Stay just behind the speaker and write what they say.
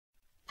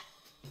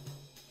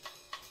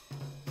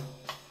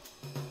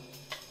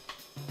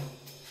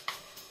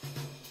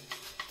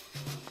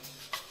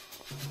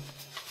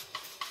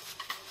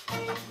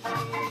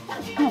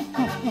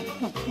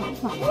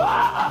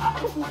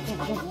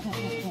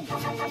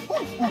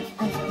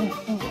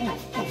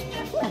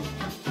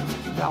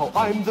Now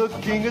I'm the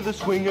king of the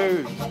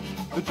swingers,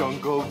 the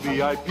jungle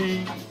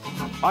VIP.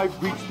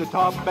 I've reached the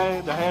top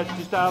and I had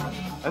to stop,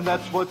 and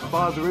that's what's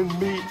bothering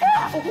me.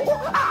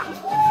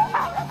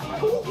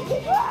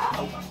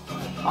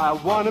 I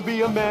wanna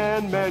be a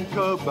man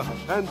cub,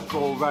 and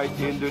stroll right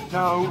into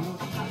town,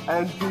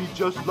 and be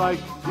just like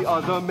the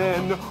other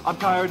men. I'm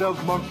tired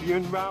of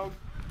monkeying round.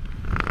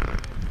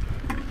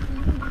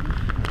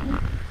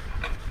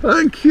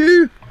 Thank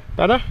you.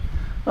 Better?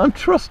 I'm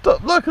trussed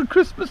up like a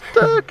Christmas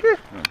turkey.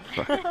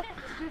 Just now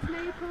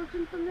you're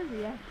approaching from the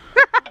rear.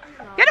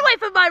 Get away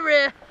from my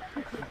rear!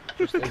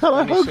 Can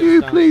I hug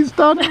you, please,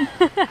 Danny?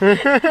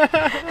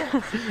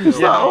 Is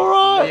that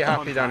alright? Are you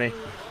happy, Danny?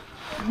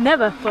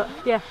 Never, but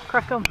yeah,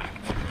 crack on.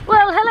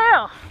 Well,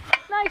 hello!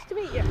 Nice to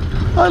meet you.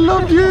 I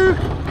love you.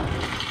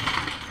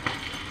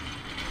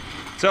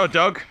 So,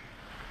 Doug,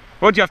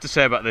 what do you have to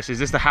say about this? Is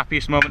this the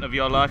happiest moment of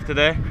your life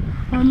today?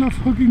 I love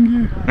hugging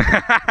you.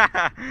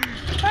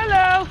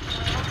 Hello!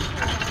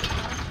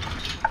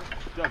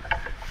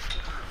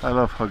 I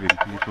love hugging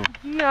people.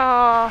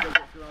 No.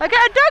 I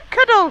get a dog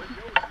cuddle!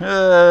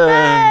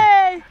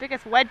 Hey. Hey!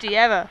 Biggest wedgie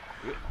ever.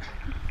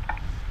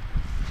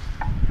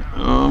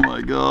 Oh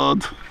my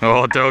god.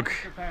 Oh, Doug.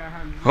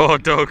 Oh,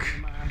 Doug.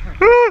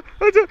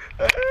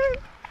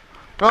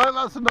 Right,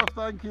 that's enough,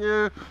 thank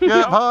you.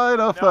 Yeah, high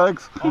enough,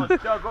 thanks. Oh,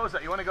 Doug, what was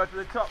that? You want to go to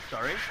the top,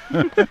 sorry?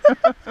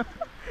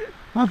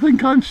 I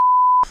think I'm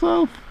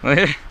myself.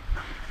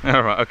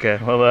 Alright, okay,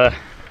 well,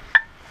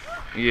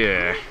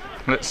 yeah.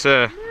 Let's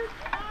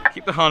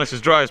keep the harness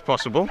as dry as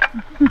possible.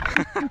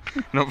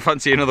 Not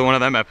fancy another one of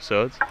them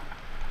episodes.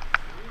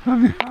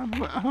 Have you had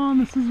wet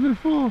harnesses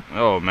before?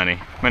 Oh, many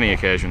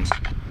occasions.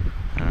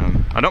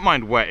 I don't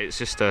mind wet, it's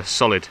just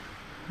solid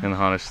in the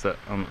harness that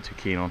I'm not too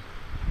keen on.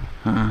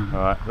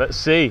 Alright, let's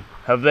see.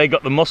 Have they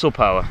got the muscle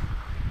power?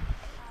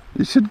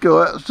 You should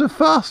go extra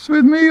fast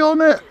with me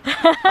on it.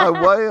 I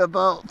weigh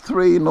about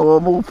 3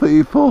 normal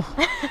people.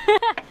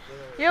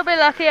 You'll be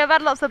lucky, I've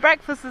had lots of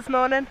breakfast this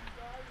morning.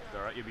 It's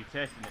alright, you'll be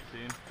tasting it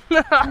soon.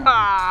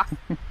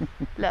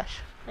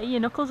 Lush. Hey,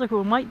 your knuckles are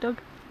going white, Doug.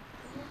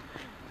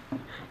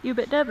 You a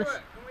bit nervous?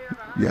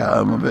 Yeah,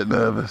 I'm a bit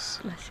nervous.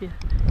 Bless you.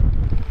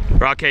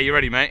 Right, okay, you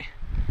ready, mate?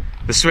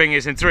 The swing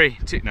is in 3,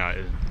 2, no it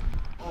isn't.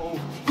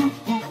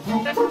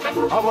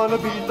 I wanna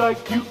be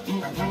like you.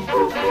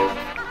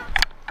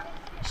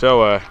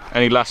 So,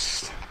 any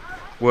last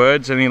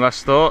words, any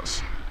last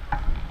thoughts?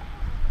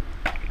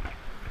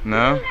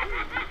 No?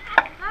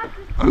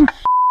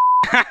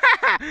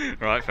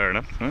 Right, fair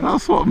enough.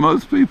 That's what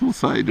most people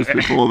say just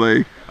before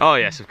they Oh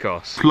yes, of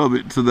course. club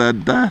it to their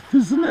death,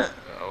 isn't it?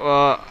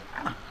 Well,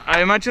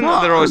 I imagine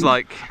that they're always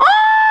like...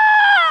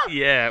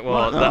 Yeah,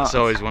 well, Like that's that.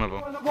 always one of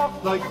them.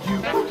 Walk like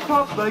you,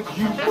 talk like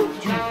you,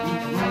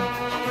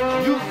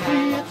 you'll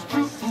see it's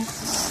true.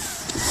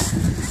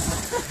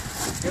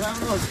 You know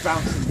those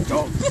bouncing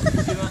dogs? You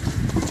see that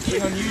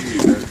thing on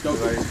YouTube, those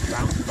dogs that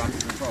bounce back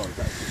and forth?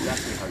 That's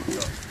exactly how you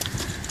look.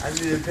 I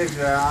need a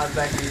picture, I'll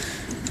take it.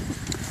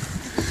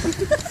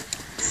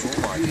 Oh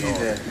my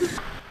god.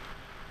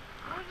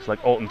 It's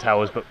like Alton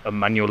Towers, but a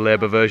manual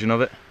labour version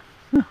of it.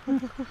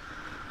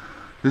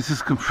 This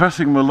is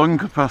compressing my lung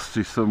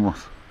capacity somewhat.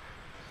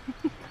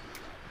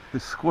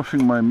 It's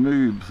squashing my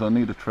moobs. I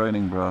need a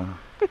training bra.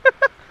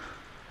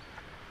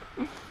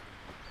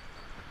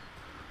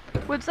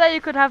 Would say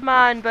you could have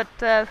mine, but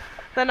then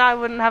I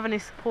wouldn't have any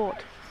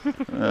support.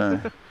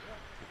 Yeah.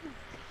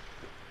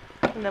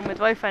 And then we'd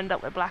both end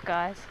up with black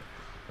eyes.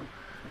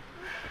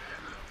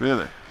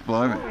 Really?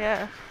 Blimey.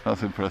 Yeah.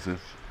 That's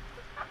impressive.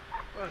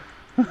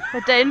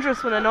 They're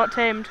dangerous when they're not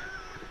tamed.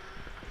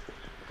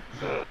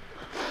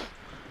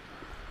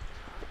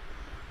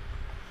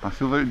 I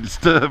feel very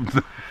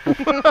disturbed.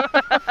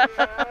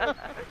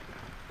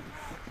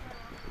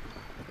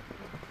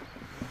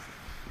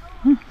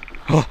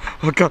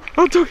 Oh god,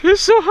 oh Doug, you're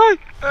so high!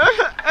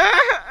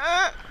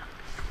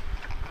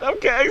 I'm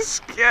getting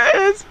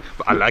scared!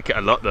 But I like it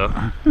a lot though.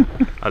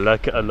 I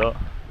like it a lot.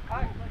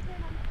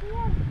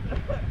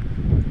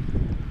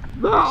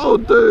 That'll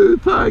do,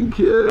 thank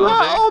you.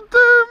 That'll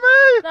do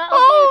me! That'll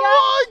Oh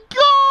my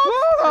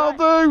god! That'll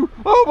do!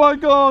 Oh my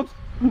god!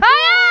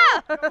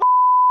 Hiya!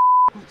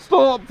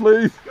 Stop,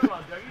 please! Come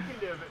on Doug, you can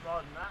do a bit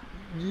more than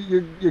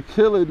that. You're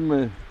killing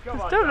me.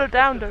 Come on, Don't look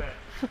down, Doug.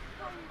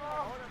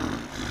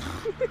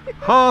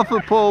 Half a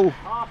pull.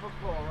 Half a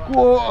pull,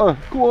 right?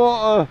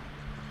 Quarter.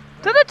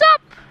 To the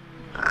top!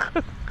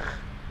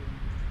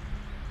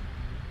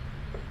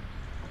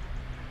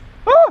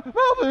 Ah,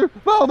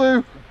 that'll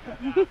do.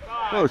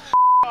 Oh, 2,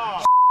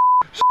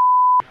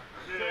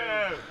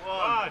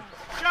 1,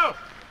 go!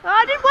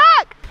 Oh, it didn't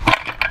work!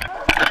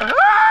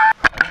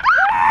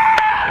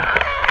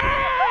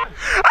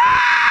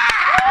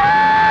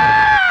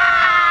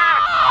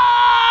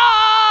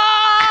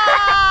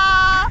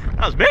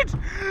 That was mid!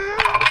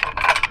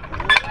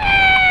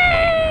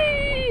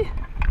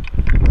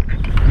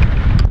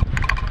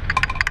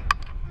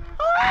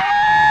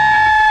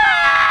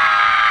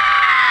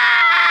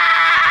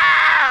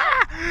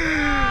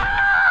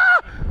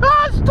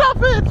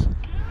 it.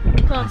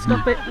 We can't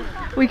stop it.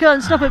 We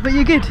can't stop it, but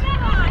you're good.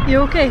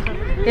 You okay?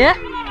 Yeah?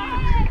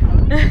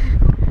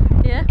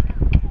 Yeah?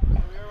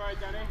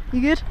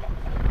 You good?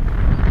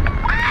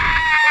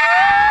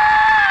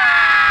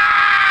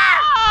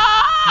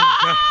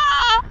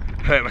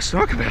 Hurt my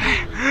stomach a bit.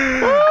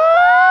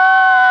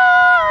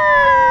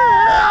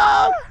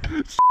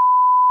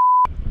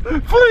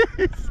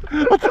 Please! I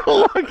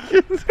don't like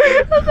it! I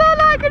don't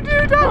like a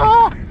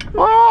dog.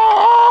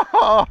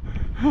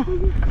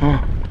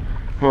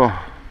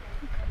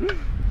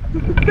 I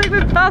think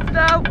we've passed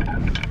out.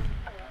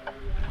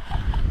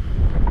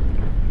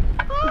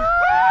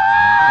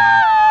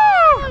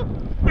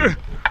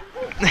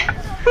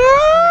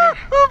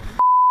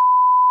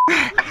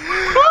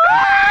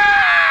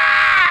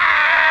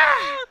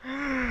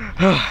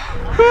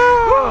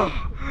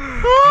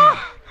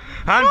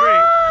 Henry,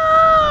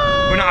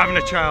 we're not having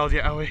a child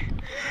yet, are we?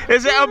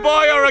 Is it a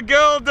boy or a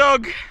girl,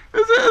 Doug? Is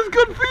it as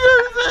good for you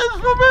as it is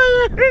for me?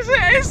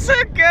 It's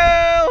a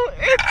girl!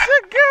 It's a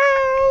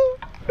girl!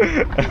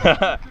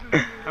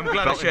 I'm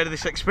glad I shared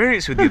this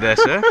experience with you there,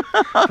 sir.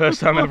 First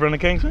time ever on a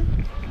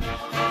Kingsman.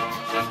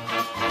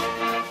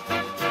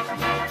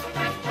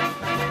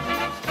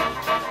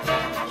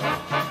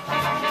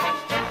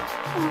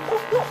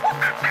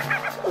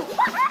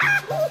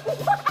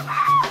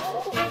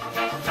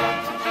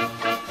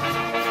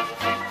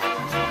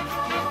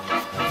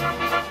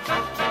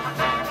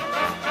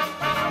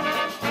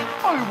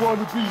 I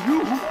want to be you.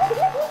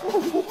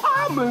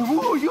 I'm a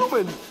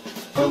human.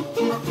 I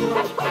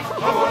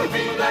want to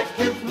be like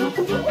you.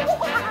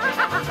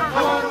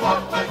 I want to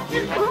walk like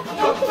you,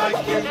 talk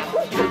like you.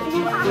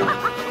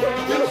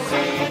 You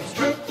see it's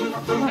true.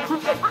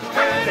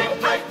 And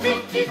act like me.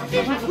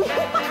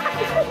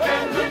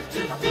 And look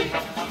to be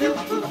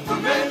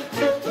human.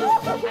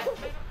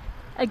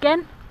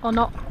 Again or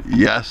not?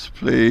 Yes,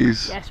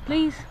 please. Yes,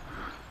 please.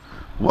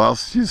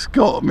 Whilst she's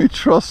got me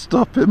trussed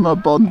up in my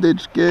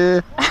bondage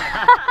gear.